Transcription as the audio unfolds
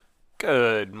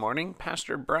Good morning,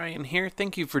 Pastor Brian here.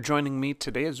 Thank you for joining me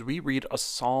today as we read a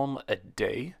psalm a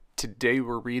day. Today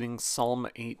we're reading Psalm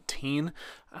 18.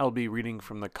 I'll be reading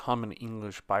from the Common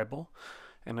English Bible.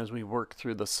 And as we work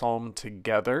through the psalm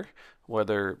together,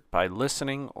 whether by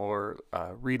listening or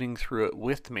reading through it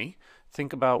with me,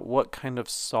 think about what kind of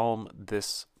psalm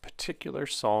this particular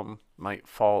psalm might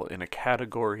fall in a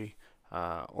category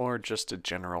or just a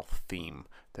general theme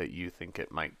that you think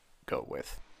it might go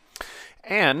with.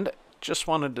 And just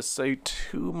wanted to say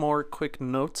two more quick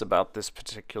notes about this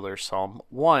particular psalm.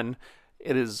 One,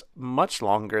 it is much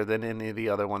longer than any of the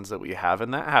other ones that we have,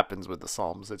 and that happens with the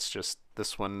psalms. It's just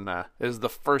this one is the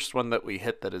first one that we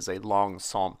hit that is a long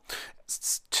psalm.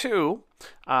 Two,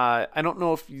 I don't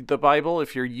know if the Bible,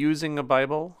 if you're using a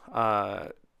Bible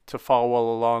to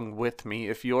follow along with me,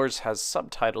 if yours has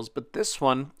subtitles, but this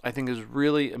one I think is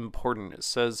really important. It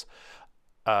says,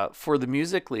 for the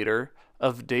music leader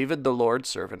of David the Lord's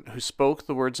servant, who spoke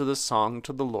the words of the song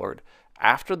to the Lord,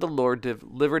 after the Lord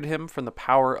delivered him from the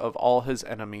power of all his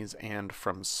enemies and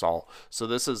from Saul. So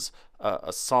this is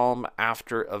a psalm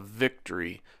after a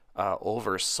victory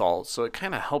over Saul. So it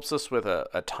kind of helps us with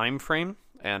a time frame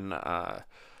and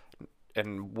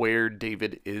where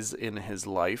David is in his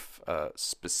life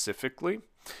specifically.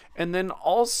 And then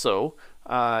also,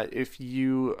 if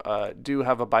you do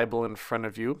have a Bible in front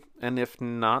of you, and if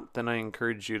not, then I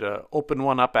encourage you to open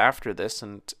one up after this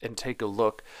and take a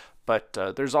look. But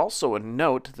there's also a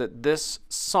note that this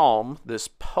psalm, this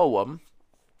poem,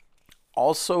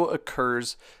 also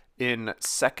occurs in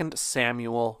 2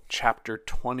 Samuel chapter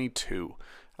 22.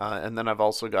 And then I've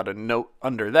also got a note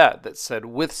under that said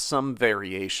with some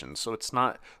variation. So it's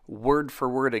not word for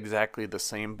word exactly the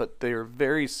same, but they're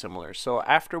very similar. So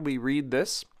after we read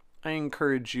this, I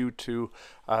encourage you to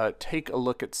take a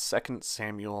look at 2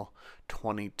 Samuel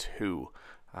 22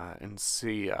 and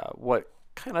see what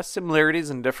kind of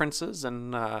similarities and differences,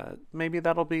 and maybe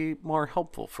that'll be more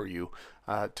helpful for you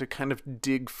to kind of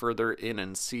dig further in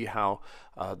and see how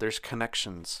there's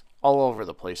connections all over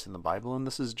the place in the Bible, and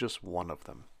this is just one of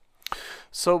them.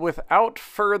 So without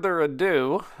further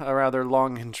ado, a rather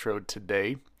long intro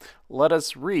today, let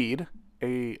us read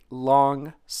a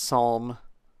long Psalm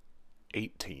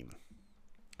 18.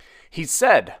 He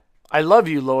said, I love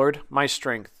you, Lord, my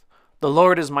strength. The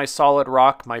Lord is my solid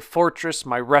rock, my fortress,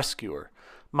 my rescuer.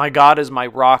 My God is my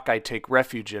rock, I take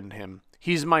refuge in him.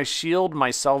 He's my shield,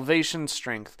 my salvation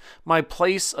strength, my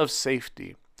place of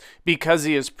safety. Because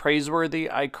he is praiseworthy,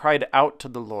 I cried out to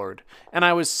the Lord, and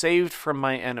I was saved from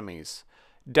my enemies.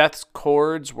 Death's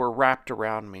cords were wrapped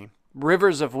around me.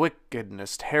 Rivers of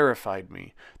wickedness terrified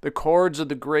me. The cords of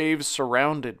the grave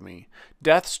surrounded me.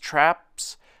 Death's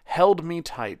traps held me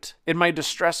tight. In my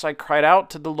distress I cried out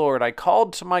to the Lord. I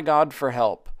called to my God for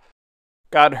help.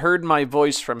 God heard my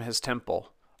voice from his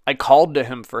temple. I called to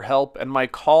him for help, and my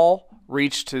call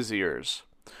reached his ears.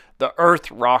 The earth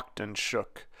rocked and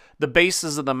shook. The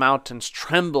bases of the mountains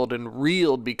trembled and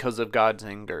reeled because of God's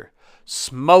anger.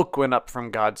 Smoke went up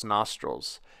from God's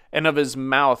nostrils, and of his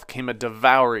mouth came a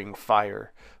devouring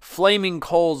fire. Flaming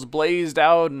coals blazed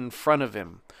out in front of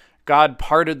him. God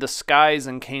parted the skies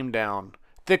and came down.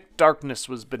 Thick darkness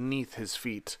was beneath his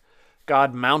feet.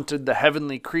 God mounted the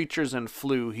heavenly creatures and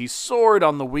flew. He soared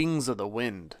on the wings of the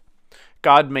wind.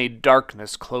 God made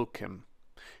darkness cloak him.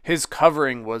 His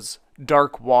covering was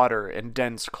dark water and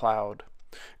dense cloud.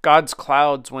 God's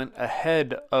clouds went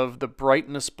ahead of the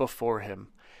brightness before him.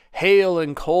 Hail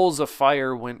and coals of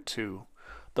fire went too.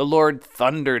 The Lord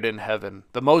thundered in heaven.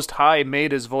 The Most High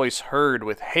made his voice heard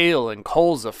with hail and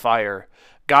coals of fire.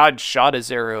 God shot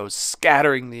his arrows,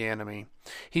 scattering the enemy.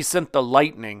 He sent the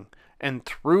lightning and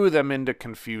threw them into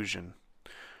confusion.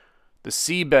 The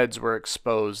seabeds were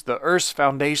exposed. The earth's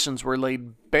foundations were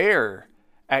laid bare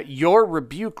at your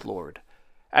rebuke, Lord,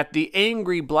 at the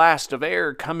angry blast of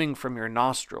air coming from your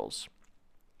nostrils.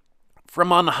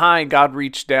 From on high, God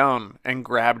reached down and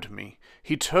grabbed me.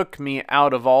 He took me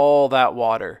out of all that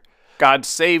water. God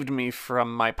saved me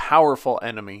from my powerful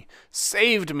enemy,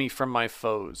 saved me from my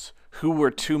foes, who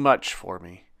were too much for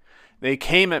me. They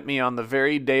came at me on the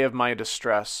very day of my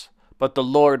distress, but the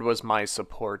Lord was my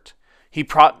support. He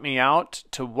brought me out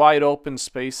to wide open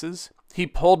spaces. He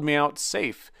pulled me out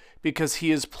safe because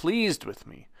he is pleased with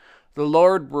me. The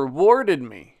Lord rewarded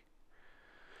me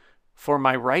for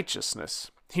my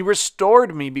righteousness. He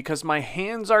restored me because my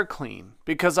hands are clean,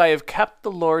 because I have kept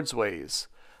the Lord's ways.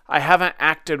 I haven't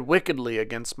acted wickedly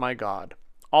against my God.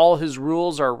 All his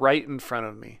rules are right in front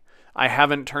of me. I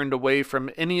haven't turned away from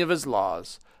any of his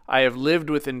laws. I have lived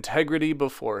with integrity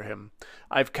before him.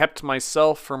 I've kept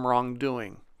myself from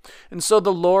wrongdoing. And so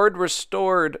the Lord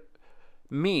restored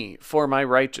me for my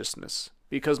righteousness.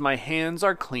 because my hands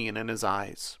are clean in his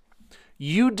eyes.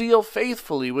 You deal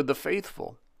faithfully with the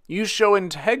faithful. You show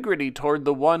integrity toward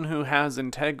the one who has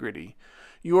integrity.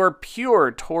 You are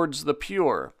pure towards the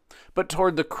pure, but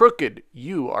toward the crooked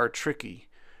you are tricky.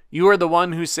 You are the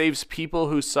one who saves people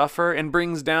who suffer and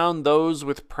brings down those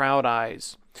with proud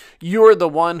eyes. You are the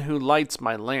one who lights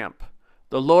my lamp.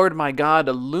 The Lord my God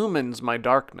illumines my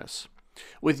darkness.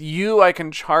 With you I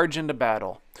can charge into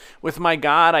battle. With my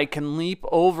God I can leap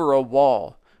over a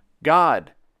wall.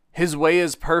 God, his way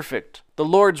is perfect. The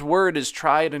Lord's word is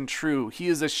tried and true. He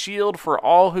is a shield for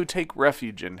all who take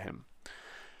refuge in him.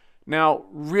 Now,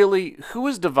 really, who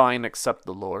is divine except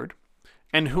the Lord?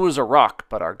 And who is a rock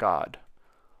but our God?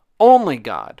 Only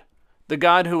God, the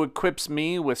God who equips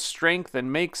me with strength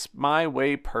and makes my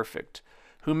way perfect,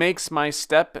 who makes my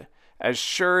step as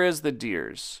sure as the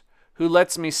deer's, who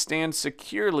lets me stand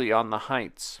securely on the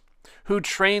heights, who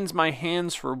trains my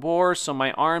hands for war so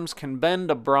my arms can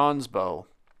bend a bronze bow.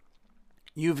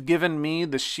 You've given me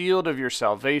the shield of your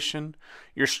salvation.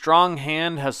 Your strong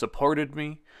hand has supported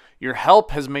me. Your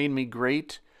help has made me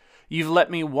great. You've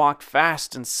let me walk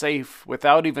fast and safe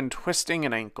without even twisting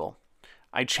an ankle.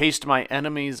 I chased my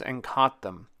enemies and caught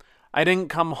them. I didn't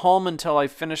come home until I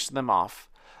finished them off.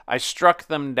 I struck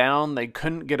them down. They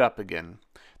couldn't get up again.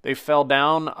 They fell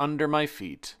down under my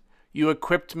feet. You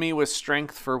equipped me with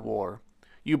strength for war.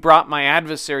 You brought my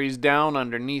adversaries down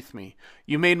underneath me.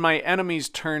 You made my enemies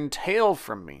turn tail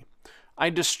from me.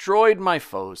 I destroyed my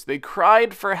foes. They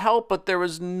cried for help, but there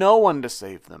was no one to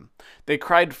save them. They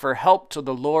cried for help to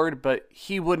the Lord, but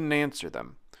he wouldn't answer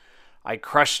them. I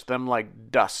crushed them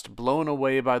like dust blown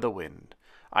away by the wind.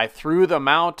 I threw them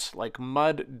out like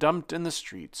mud dumped in the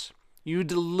streets. You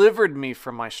delivered me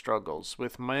from my struggles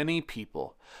with many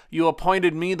people. You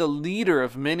appointed me the leader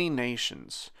of many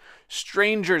nations.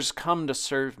 Strangers come to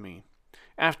serve me.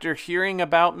 After hearing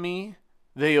about me,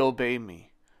 they obey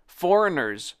me.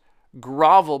 Foreigners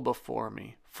grovel before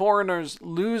me. Foreigners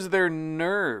lose their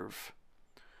nerve.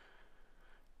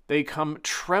 They come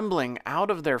trembling out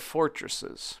of their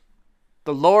fortresses.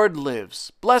 The Lord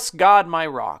lives. Bless God, my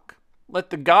rock.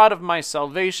 Let the God of my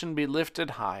salvation be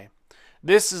lifted high.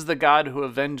 This is the God who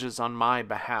avenges on my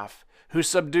behalf, who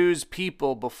subdues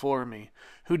people before me,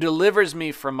 who delivers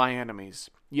me from my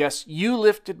enemies. Yes, you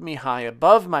lifted me high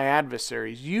above my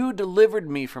adversaries. You delivered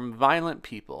me from violent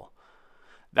people.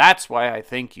 That's why I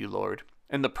thank you, Lord,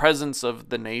 in the presence of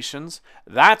the nations.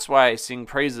 That's why I sing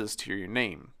praises to your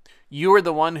name. You are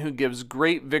the one who gives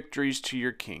great victories to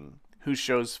your king, who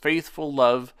shows faithful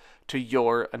love to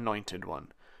your anointed one,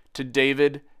 to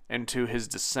David and to his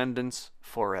descendants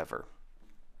forever.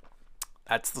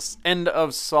 That's the end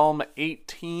of Psalm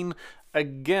 18.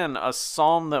 Again, a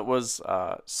psalm that was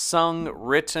sung,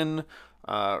 written,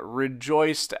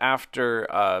 rejoiced after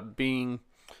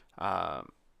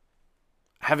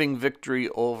having victory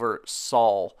over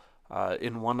Saul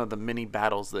in one of the many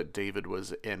battles that David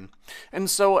was in. And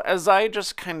so as I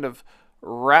just kind of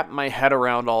wrap my head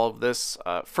around all of this,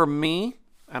 for me,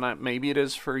 and maybe it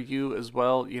is for you as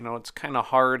well, it's kind of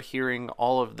hard hearing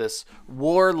all of this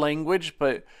war language,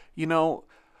 but,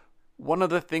 one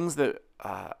of the things that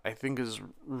I think is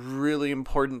really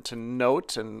important to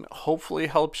note and hopefully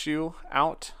helps you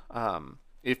out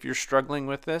if you're struggling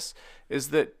with this is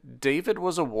that David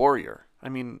was a warrior. I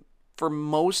mean, for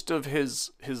most of his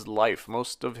life,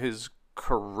 most of his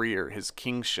career, his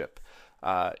kingship,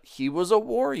 he was a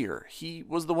warrior. He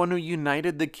was the one who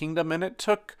united the kingdom, and it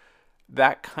took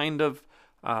that kind of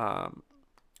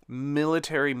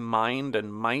military mind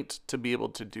and might to be able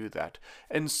to do that.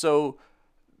 And so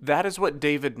that is what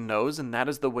David knows, and that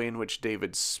is the way in which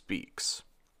David speaks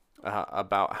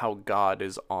about how God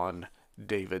is on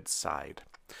David's side.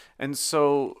 And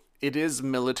so it is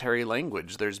military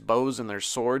language. There's bows and there's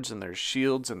swords and there's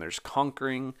shields and there's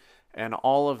conquering and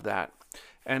all of that.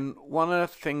 And one of the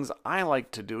things I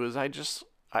like to do is I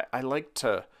like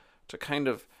to kind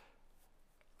of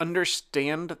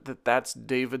understand that that's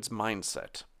David's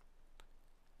mindset.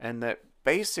 And that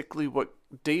basically what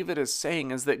David is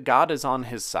saying is that God is on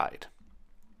his side.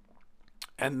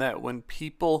 And that when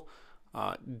people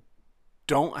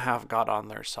don't have God on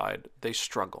their side, they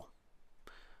struggle.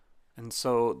 And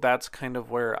so that's kind of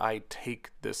where I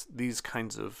take these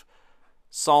kinds of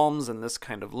psalms and this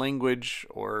kind of language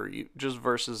or just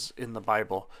verses in the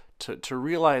Bible to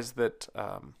realize that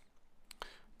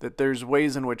that there's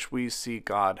ways in which we see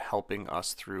God helping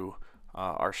us through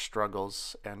our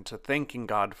struggles and to thanking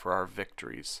God for our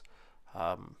victories,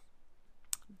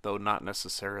 though not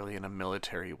necessarily in a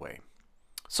military way.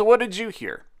 So what did you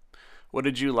hear? What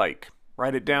did you like?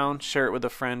 Write it down, share it with a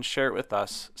friend, share it with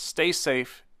us. Stay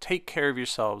safe, take care of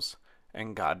yourselves,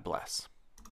 and God bless.